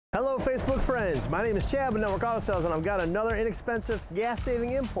Hello Facebook friends, my name is Chad with Network Auto Sales and I've got another inexpensive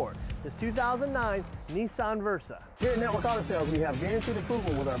gas-saving import, this 2009 Nissan Versa. Here at Network Auto Sales we have guaranteed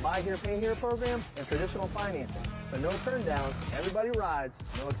approval with our buy here, pay here program and traditional financing. So no turn downs, everybody rides,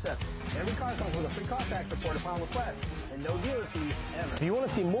 no accessories. Every car comes with a free Carfax report upon request and no dealer fees ever. If you want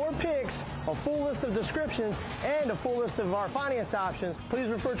to see more pics, a full list of descriptions, and a full list of our finance options, please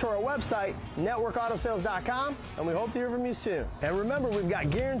refer to our website, networkautosales.com, and we hope to hear from you soon. And remember, we've got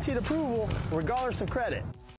guaranteed approval regardless of credit.